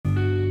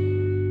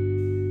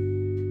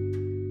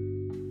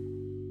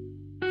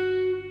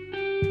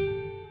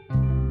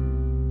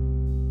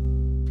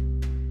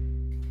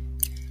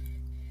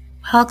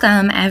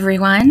Welcome,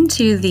 everyone,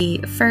 to the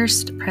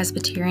First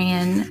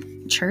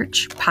Presbyterian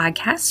Church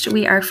podcast.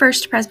 We are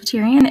First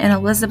Presbyterian in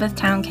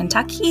Elizabethtown,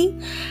 Kentucky,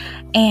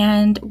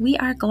 and we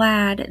are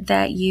glad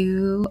that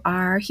you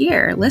are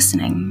here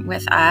listening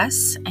with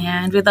us,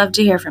 and we'd love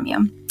to hear from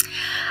you.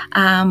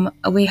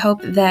 We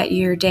hope that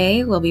your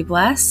day will be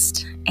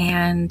blessed,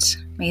 and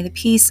may the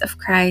peace of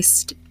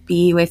Christ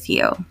be with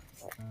you.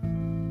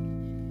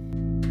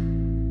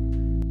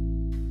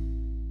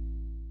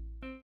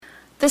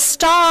 The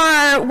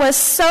star was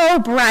so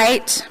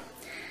bright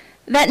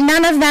that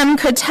none of them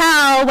could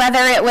tell whether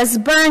it was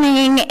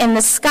burning in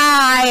the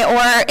sky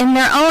or in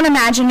their own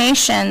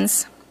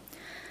imaginations.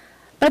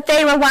 But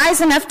they were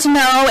wise enough to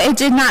know it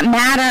did not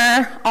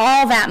matter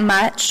all that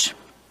much.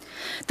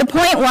 The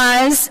point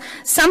was,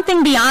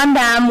 something beyond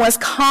them was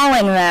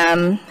calling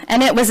them,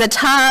 and it was a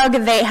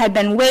tug they had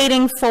been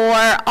waiting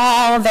for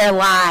all their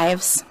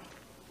lives.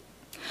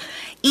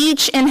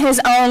 Each in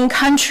his own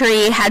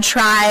country had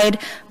tried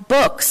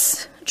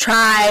books,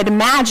 tried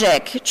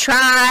magic,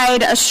 tried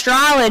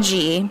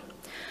astrology.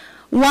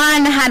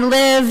 One had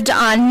lived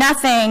on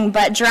nothing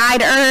but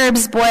dried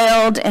herbs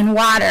boiled in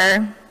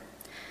water.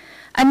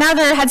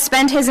 Another had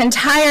spent his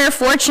entire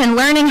fortune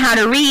learning how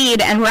to read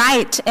and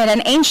write in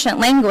an ancient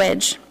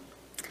language.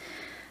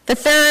 The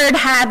third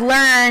had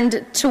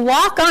learned to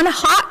walk on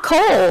hot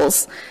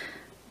coals,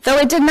 though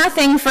it did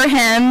nothing for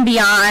him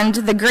beyond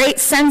the great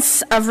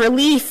sense of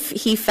relief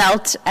he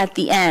felt at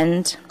the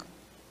end.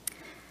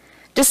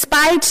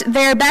 Despite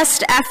their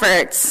best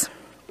efforts,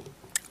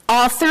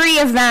 all three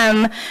of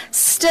them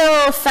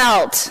still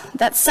felt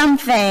that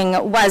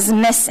something was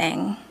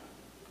missing.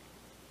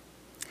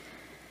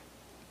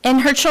 In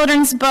her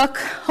children's book,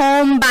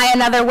 Home by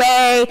Another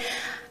Way,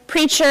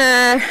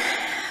 preacher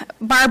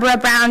Barbara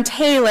Brown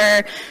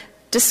Taylor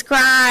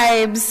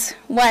describes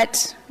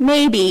what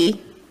maybe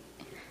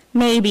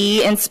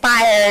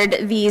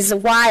inspired these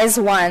wise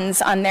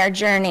ones on their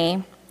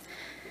journey.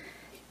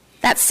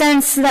 That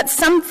sense that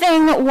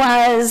something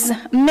was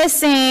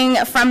missing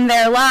from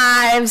their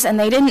lives, and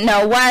they didn't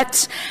know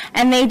what,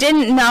 and they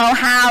didn't know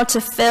how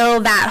to fill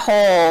that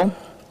hole.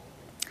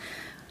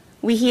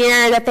 We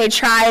hear that they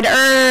tried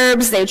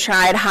herbs, they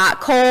tried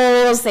hot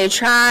coals, they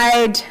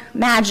tried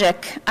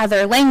magic,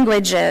 other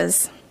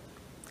languages,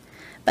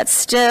 but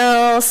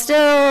still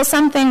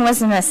something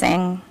was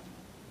missing.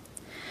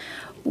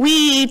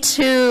 We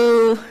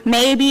too,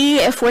 maybe,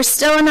 if we're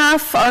still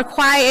enough or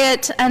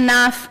quiet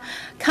enough,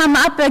 come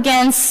up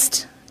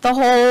against the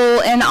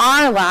hole in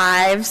our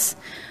lives.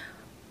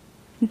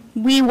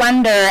 We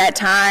wonder at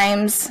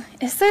times,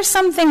 is there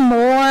something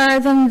more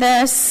than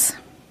this?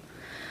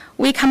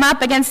 We come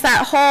up against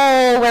that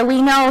hole where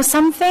we know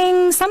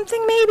something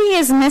maybe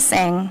is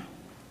missing.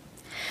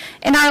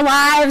 In our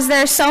lives,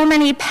 there are so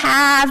many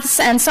paths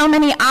and so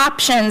many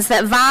options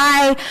that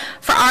vie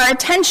for our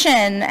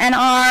attention and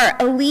our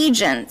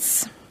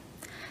allegiance.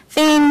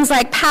 Things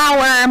like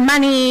power,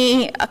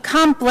 money,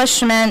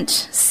 accomplishment,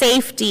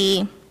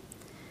 safety.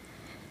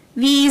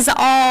 These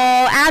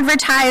all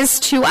advertise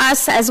to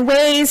us as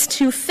ways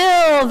to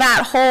fill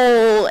that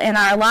hole in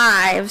our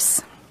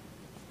lives.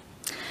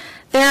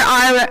 There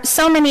are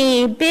so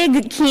many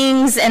big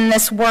kings in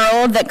this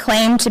world that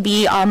claim to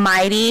be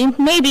almighty.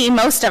 Maybe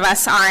most of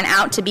us aren't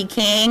out to be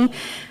king,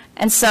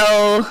 and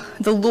so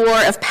the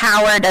lure of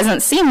power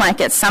doesn't seem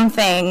like it's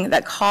something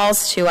that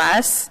calls to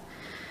us.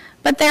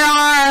 But there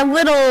are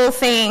little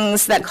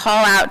things that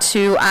call out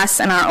to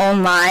us in our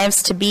own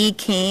lives to be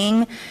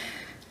king,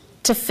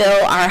 to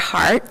fill our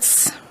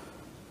hearts.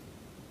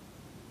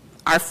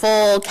 Our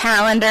full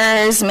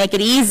calendars make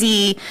it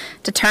easy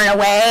to turn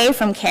away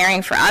from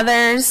caring for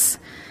others.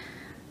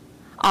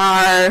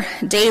 Our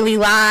daily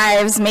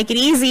lives make it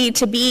easy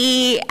to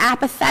be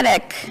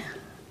apathetic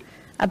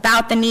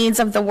about the needs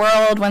of the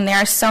world when there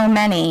are so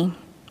many.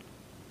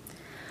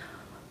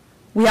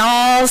 We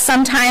all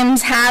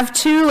sometimes have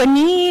a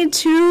need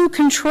to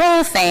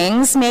control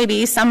things,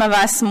 maybe some of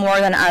us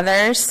more than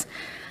others.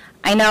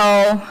 I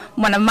know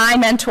one of my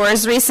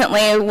mentors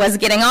recently was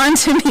getting on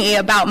to me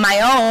about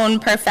my own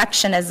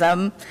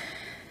perfectionism.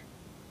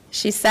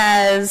 She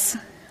says,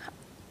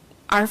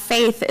 our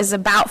faith is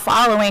about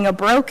following a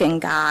broken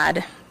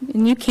God,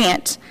 and you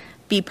can't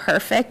be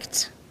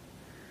perfect.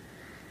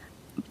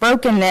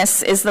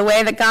 Brokenness is the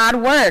way that God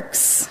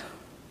works.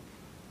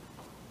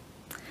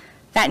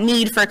 That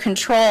need for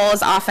control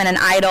is often an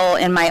idol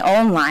in my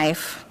own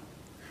life.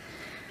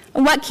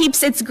 What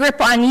keeps its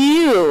grip on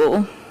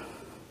you?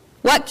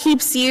 What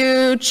keeps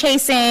you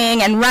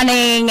chasing and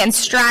running and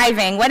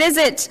striving? What is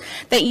it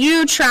that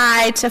you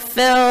try to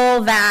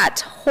fill that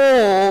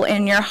hole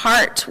in your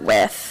heart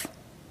with?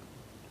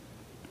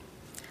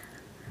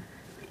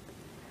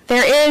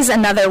 There is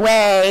another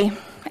way,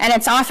 and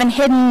it's often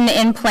hidden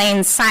in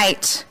plain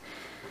sight.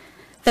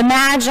 The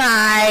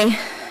Magi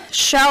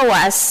show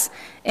us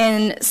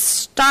in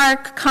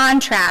stark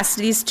contrast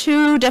these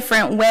two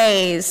different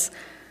ways,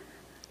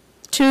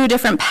 two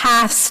different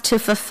paths to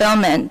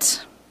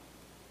fulfillment.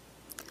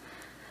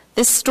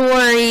 This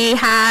story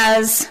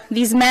has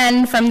these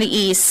men from the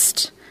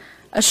east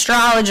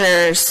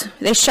astrologers.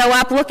 They show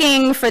up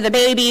looking for the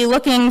baby,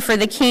 looking for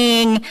the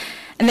king,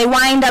 and they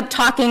wind up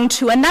talking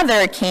to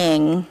another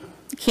king,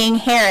 King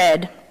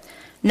Herod,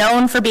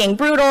 known for being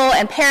brutal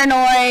and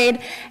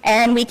paranoid,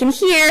 and we can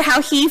hear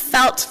how he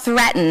felt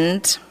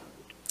threatened.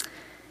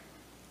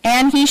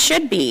 And he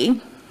should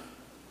be,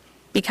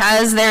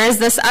 because there is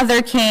this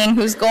other king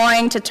who's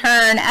going to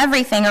turn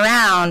everything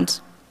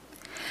around.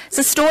 It's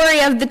a story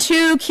of the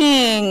two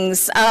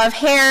kings, of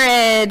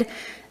Herod,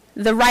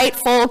 the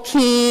rightful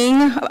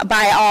king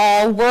by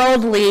all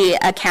worldly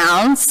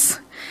accounts,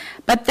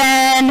 but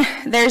then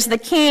there's the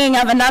king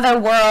of another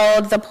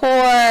world, the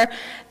poor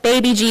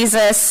baby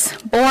Jesus,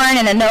 born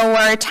in a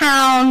nowhere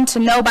town to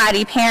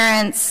nobody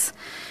parents.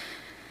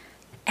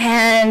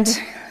 And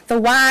the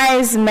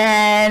wise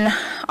men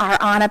are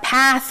on a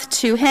path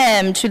to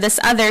him, to this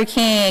other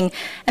king,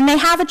 and they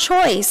have a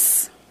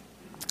choice.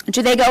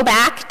 Do they go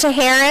back to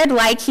Herod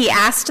like he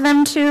asked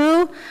them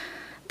to?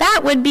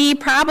 That would be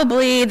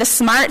probably the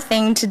smart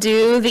thing to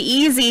do, the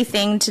easy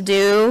thing to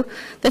do,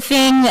 the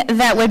thing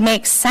that would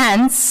make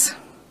sense.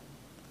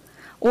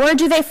 Or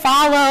do they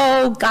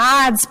follow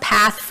God's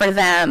path for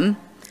them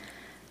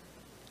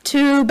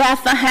to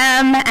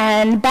Bethlehem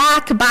and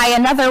back by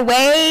another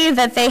way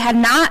that they had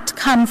not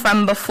come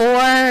from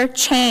before,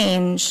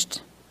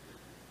 changed?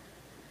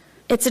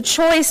 It's a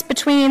choice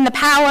between the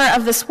power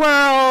of this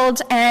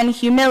world and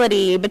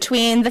humility,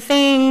 between the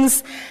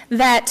things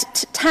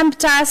that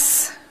tempt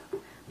us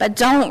but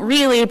don't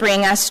really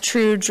bring us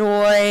true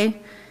joy,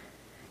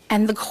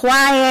 and the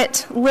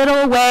quiet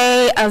little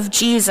way of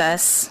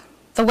Jesus,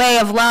 the way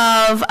of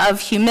love,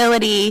 of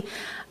humility,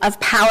 of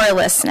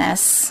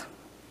powerlessness.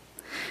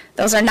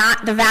 Those are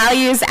not the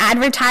values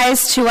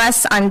advertised to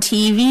us on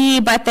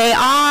TV, but they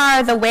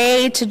are the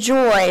way to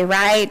joy,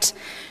 right?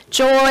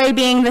 Joy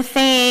being the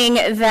thing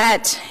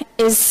that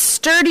is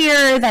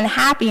sturdier than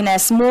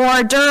happiness,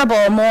 more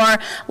durable, more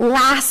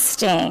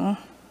lasting.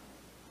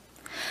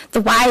 The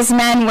wise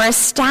men were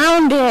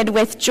astounded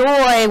with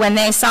joy when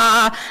they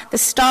saw the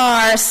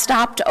star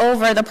stopped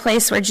over the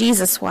place where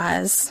Jesus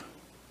was.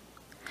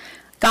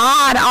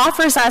 God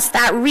offers us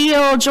that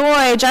real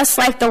joy just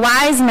like the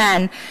wise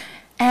men.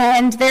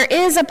 And there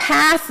is a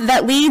path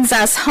that leads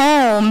us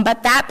home,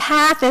 but that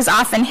path is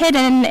often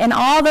hidden in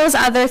all those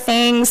other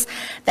things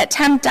that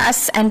tempt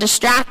us and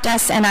distract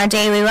us in our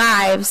daily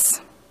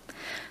lives.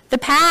 The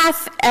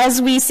path,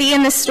 as we see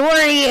in the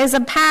story, is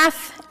a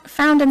path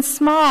found in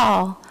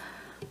small,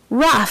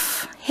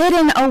 rough,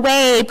 hidden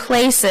away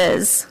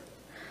places.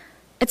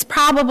 It's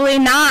probably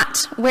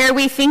not where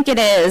we think it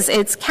is.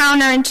 It's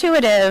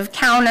counterintuitive,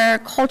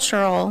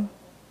 countercultural.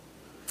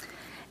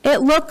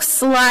 It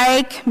looks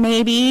like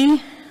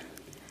maybe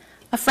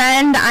a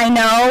friend I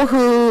know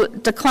who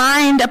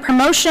declined a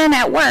promotion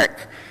at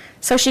work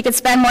so she could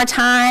spend more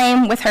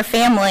time with her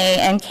family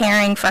and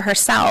caring for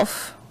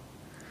herself.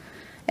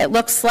 It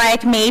looks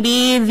like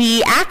maybe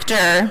the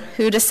actor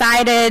who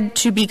decided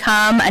to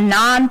become a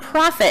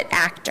nonprofit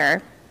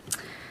actor.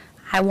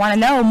 I want to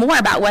know more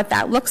about what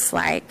that looks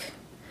like.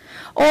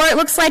 Or it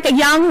looks like a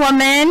young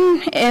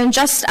woman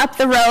just up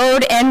the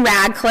road in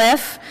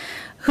Radcliffe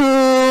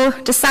who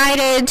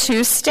decided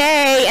to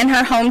stay in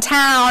her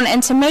hometown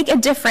and to make a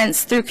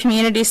difference through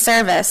community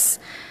service.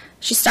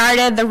 She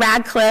started the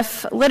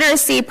Radcliffe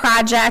Literacy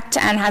Project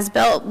and has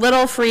built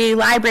little free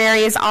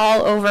libraries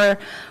all over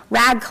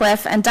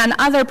Radcliffe and done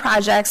other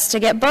projects to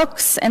get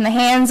books in the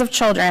hands of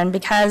children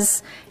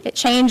because it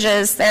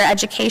changes their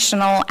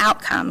educational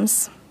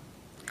outcomes.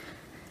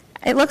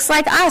 It looks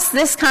like us,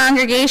 this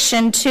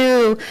congregation,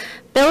 too,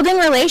 building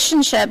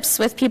relationships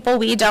with people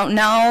we don't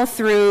know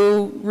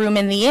through Room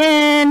in the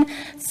Inn,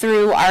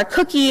 through our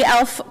Cookie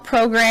Elf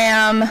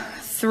program,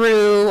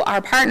 through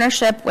our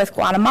partnership with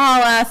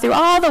Guatemala, through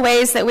all the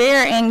ways that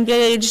we're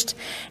engaged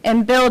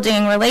in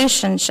building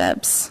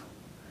relationships.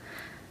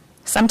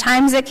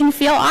 Sometimes it can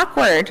feel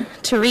awkward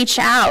to reach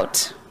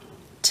out,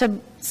 to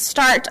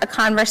start a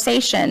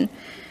conversation,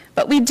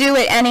 but we do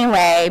it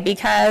anyway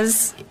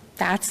because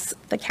that's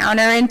the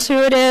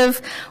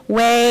counterintuitive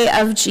way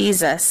of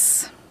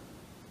Jesus.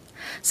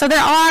 So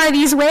there are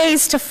these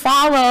ways to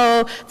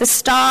follow the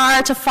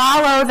star, to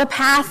follow the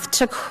path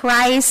to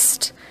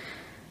Christ.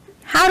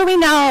 How do we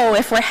know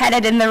if we're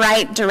headed in the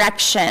right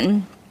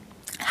direction?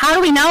 How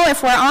do we know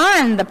if we're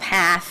on the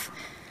path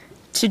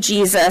to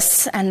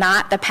Jesus and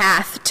not the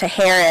path to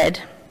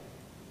Herod?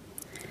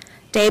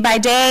 Day by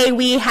day,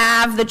 we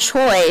have the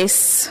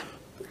choice,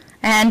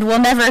 and we'll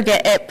never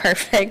get it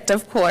perfect,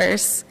 of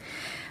course.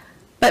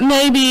 But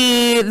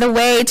maybe the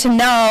way to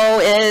know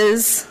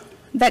is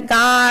that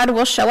God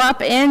will show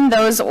up in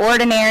those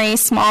ordinary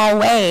small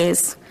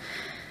ways.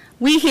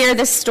 We hear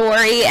this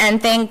story and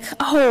think,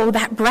 oh,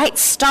 that bright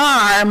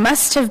star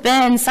must have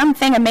been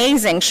something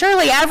amazing.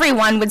 Surely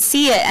everyone would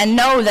see it and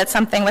know that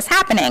something was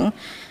happening.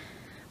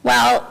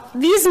 Well,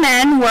 these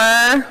men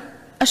were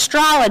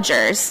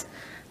astrologers.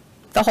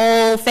 The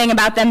whole thing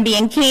about them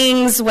being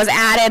kings was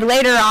added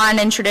later on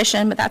in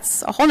tradition, but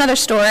that's a whole other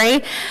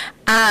story.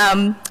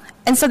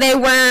 And so they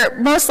were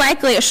most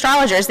likely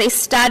astrologers. They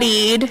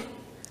studied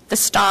the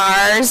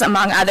stars,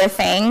 among other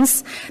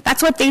things.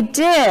 That's what they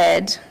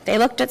did. They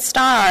looked at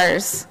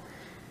stars.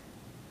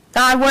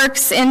 God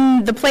works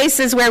in the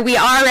places where we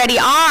already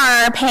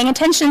are paying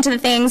attention to the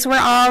things we're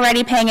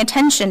already paying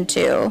attention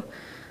to.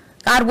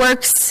 God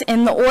works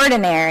in the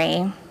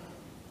ordinary.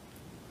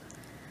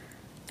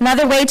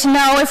 Another way to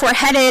know if we're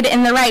headed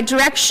in the right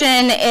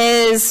direction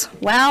is,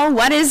 well,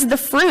 what is the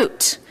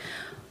fruit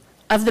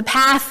of the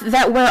path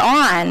that we're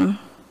on?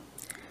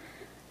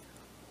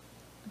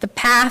 The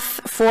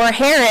path for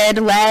Herod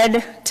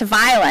led to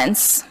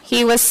violence.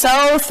 He was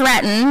so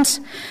threatened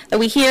that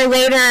we hear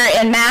later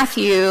in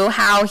Matthew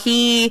how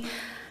he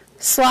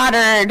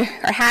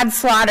had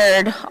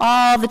slaughtered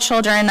all the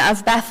children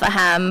of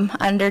Bethlehem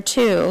under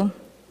 2.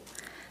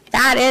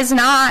 That is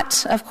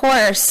not, of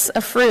course, a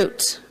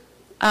fruit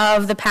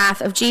of the path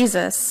of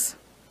Jesus.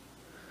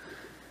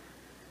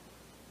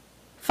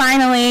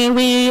 Finally,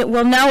 we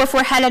will know if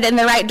we're headed in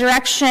the right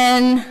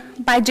direction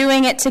by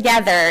doing it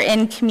together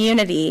in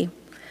community.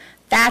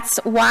 That's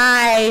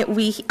why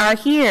we are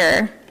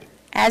here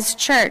as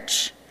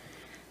church,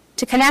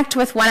 to connect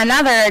with one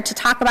another, to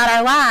talk about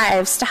our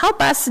lives, to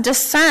help us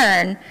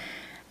discern.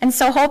 And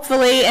so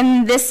hopefully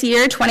in this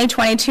year,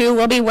 2022,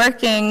 we'll be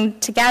working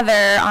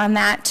together on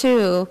that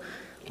too,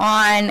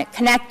 on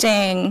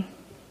connecting,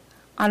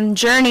 on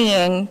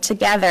journeying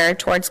together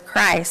towards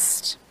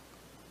Christ.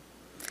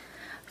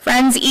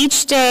 Friends,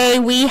 each day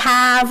we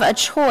have a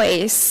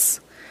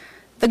choice.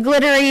 The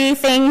glittery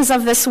things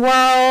of this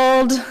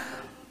world,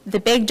 the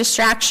big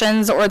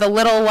distractions or the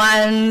little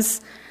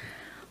ones,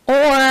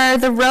 or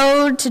the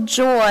road to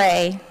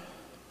joy,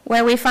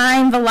 where we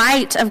find the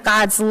light of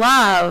God's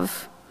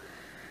love.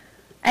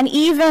 And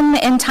even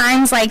in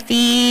times like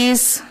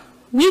these,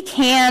 we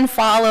can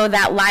follow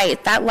that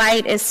light. That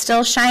light is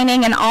still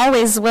shining and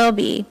always will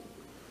be.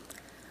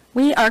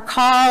 We are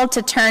called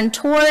to turn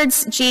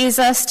towards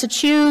Jesus, to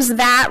choose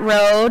that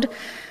road,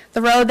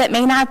 the road that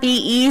may not be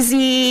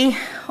easy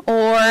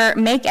or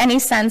make any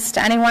sense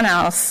to anyone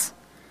else.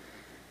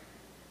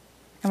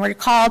 And we're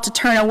called to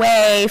turn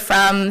away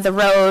from the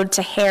road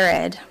to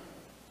Herod.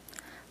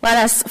 Let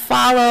us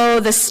follow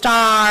the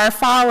star,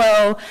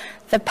 follow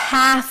the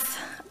path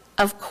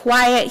of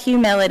quiet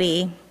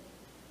humility.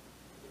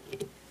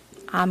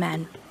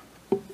 Amen.